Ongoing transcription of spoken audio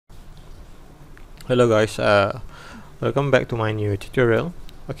Hello guys, welcome back to my new tutorial.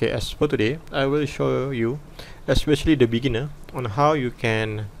 Okay, as for today, I will show you, especially the beginner, on how you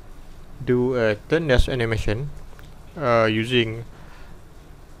can do a turn dash animation using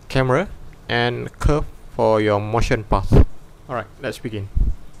camera and curve for your motion path. Alright, let's begin.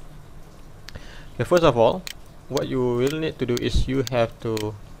 Okay, first of all, what you will need to do is you have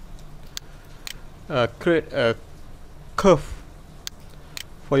to create a curve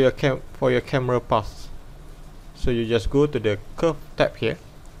for your camera path. So you just go to the curve tab here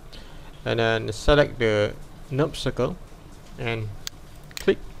and then select the NURB circle and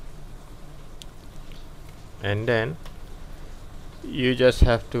click, and then you just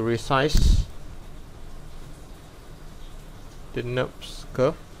have to resize the NURBS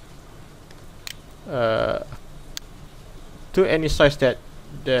curve to any size that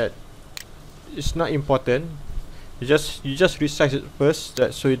is not important. You just resize it first,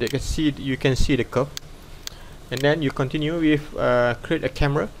 so you can see the curve, and then you continue with create a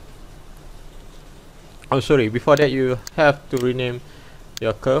camera. Oh sorry, before that you have to rename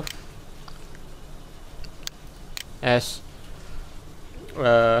your curve as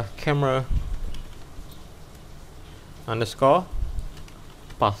camera underscore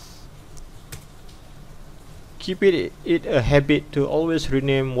path. Keep it a habit to always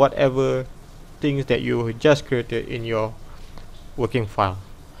rename whatever things that you just created in your working file.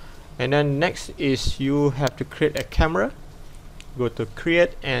 And then next is you have to create a camera. Go to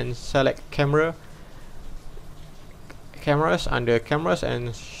create and select cameras, under cameras,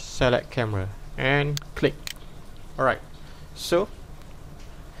 and select camera and click. Alright, so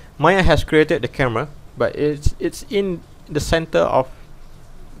Maya has created the camera, but it's in the center of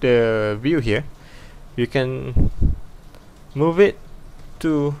the view here. You can move it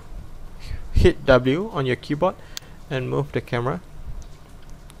to hit W on your keyboard and move the camera.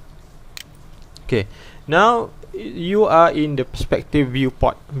 Okay, now you are in the perspective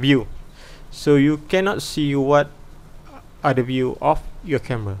viewport view, so you cannot see what are the view of your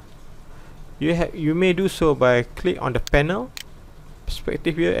camera. You may do so by click on the panel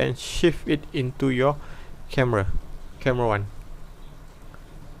perspective view and shift it into your camera 1.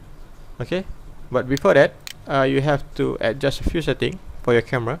 Okay, but before that you have to adjust a few settings for your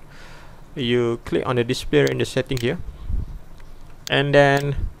camera. You click on the display in the setting here, and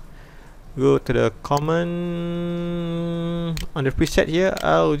then go to the common on the preset here.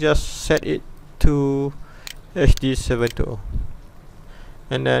 I'll just set it to HD 720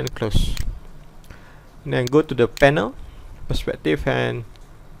 and then close, and then go to the panel perspective, and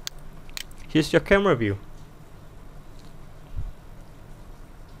here's your camera view.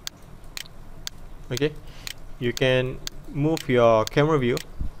 Okay, you can move your camera view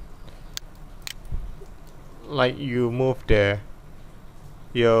like you move the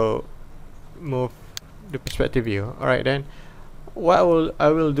perspective view. Alright, then what I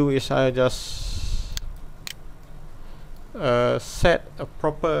will do is I just set a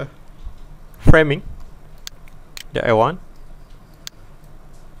proper framing that I want,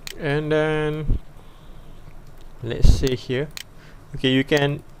 and then let's say here. Okay, you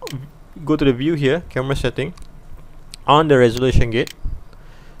can go to the view here, camera setting, on the resolution gate.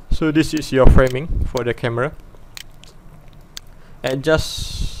 So this is your framing for the camera.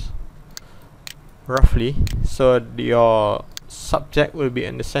 Adjust roughly so your subject will be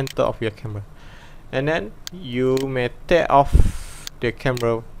in the center of your camera, and then you may tear off the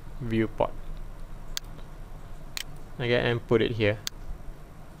camera viewport, okay, and put it here.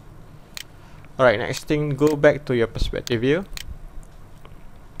 Alright, next thing, go back to your perspective view,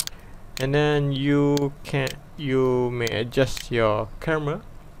 and then you may adjust your camera.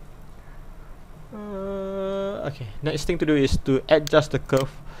 Okay, next thing to do is to adjust the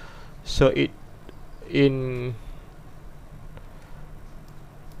curve so it in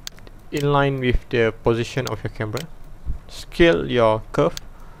line with the position of your camera. Scale your curve,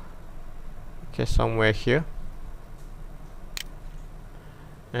 okay, somewhere here,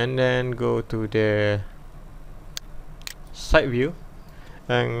 and then go to the side view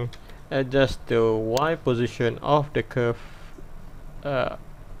and adjust the Y position of the curve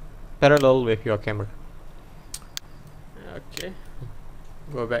parallel with your camera. Okay,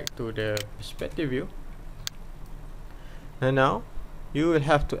 go back to the perspective view, and now you will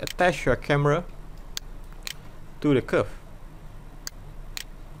have to attach your camera to the curve.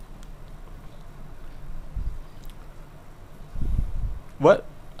 What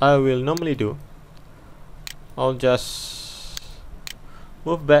I will normally do, I'll just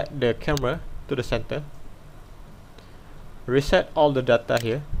move back the camera to the center, reset all the data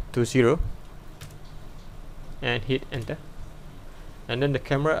here to 0, and hit enter, and then the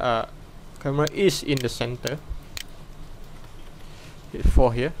camera camera is in the center. Hit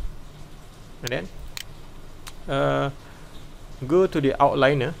 4 here, and then go to the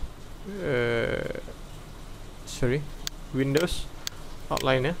outliner. Sorry, Windows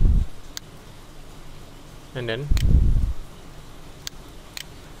outliner, and then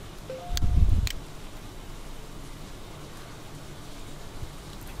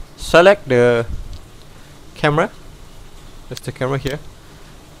select the camera. That's the camera here,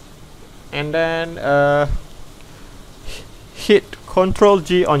 and then hit Ctrl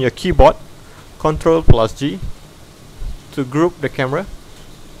G on your keyboard, Ctrl plus G to group the camera.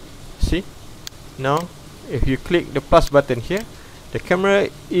 See, now if you click the plus button here, the camera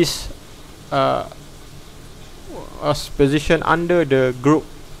is positioned under the group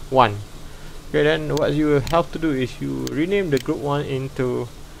 1. Okay, then what you have to do is you rename the group 1 into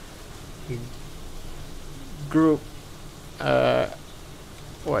group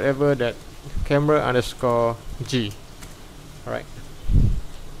whatever that camera underscore G. Alright,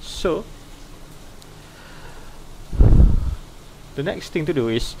 so the next thing to do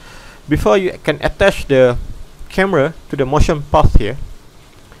is, before you can attach the camera to the motion path here,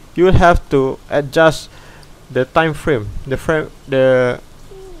 you will have to adjust the time frame, the frame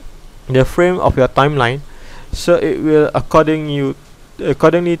of your timeline, so it will accordingly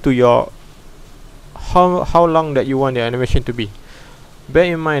to your how long that you want the animation to be. Bear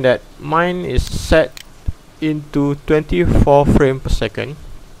in mind that mine is set into 24 frames per second.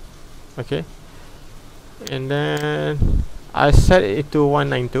 Okay, and then I set it to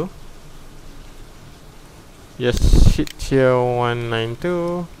 192. Just hit here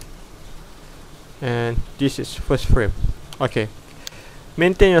 192, and this is first frame. Okay,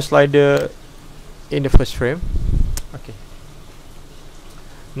 maintain your slider in the first frame. Okay,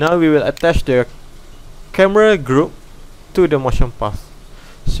 now we will attach the camera group to the motion path.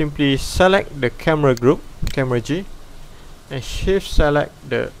 Simply select the camera group, camera G, and shift select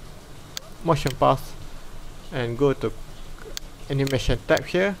the motion path and go to animation tab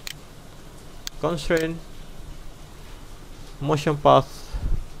here, constraint, motion path,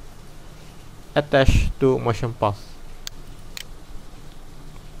 attach to motion path.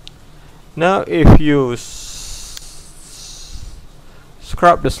 Now if you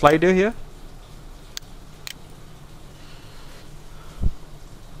scrub the slider here,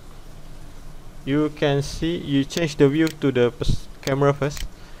 you can see you change the view to the camera first,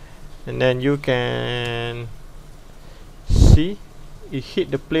 and then you can see you hit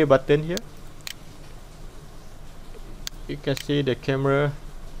the play button here. You can see the camera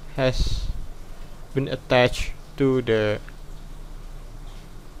has been attached to the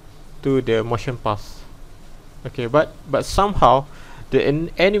motion path. Okay, but somehow the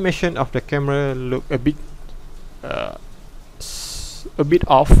animation of the camera look a bit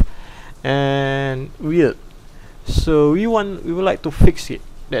off and weird, so we would like to fix it.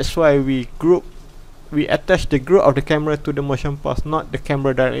 That's why we attach the group of the camera to the motion path, not the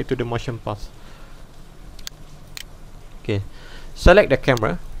camera directly to the motion path. Okay, select the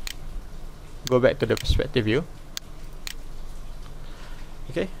camera, go back to the perspective view.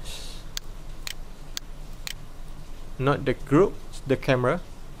 Okay, not the group, the camera.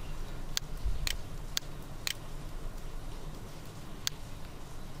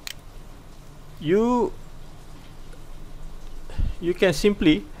 You can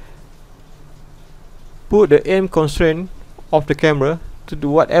simply put the aim constraint of the camera to do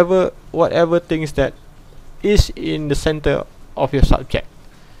whatever things that is in the center of your subject.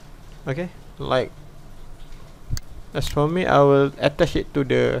 Okay, like as for me, I will attach it to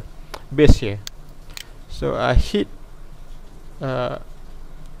the base here. So I hit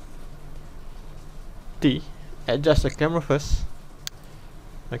T, adjust the camera first.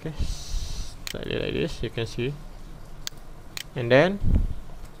 Okay, slightly like this, you can see, and then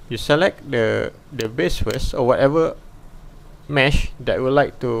you select the base first, or whatever mesh that you would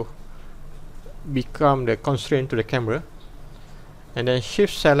like to become the constraint to the camera, and then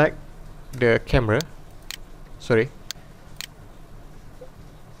shift select the camera, select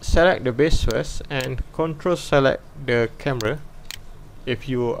the base first and control select the camera if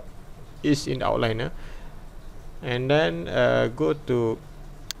you is in the outliner, and then go to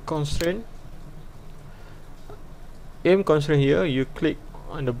constraint, aim constraint here, you click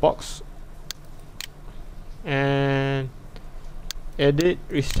on the box and edit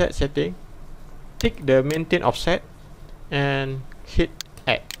reset setting, tick the maintain offset and hit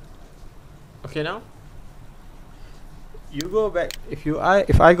add. Okay, now you go back,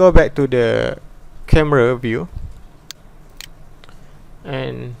 if I go back to the camera view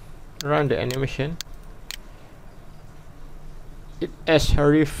and run the animation, it has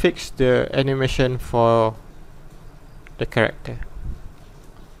already fixed the animation for the character.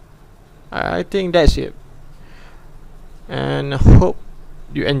 I think that's it, and hope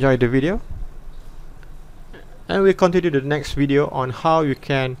you enjoyed the video, and we'll continue the next video on how you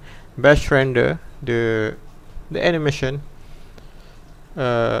can best render the animation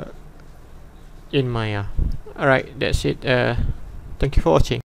in Maya. Alright, that's it. Thank you for watching.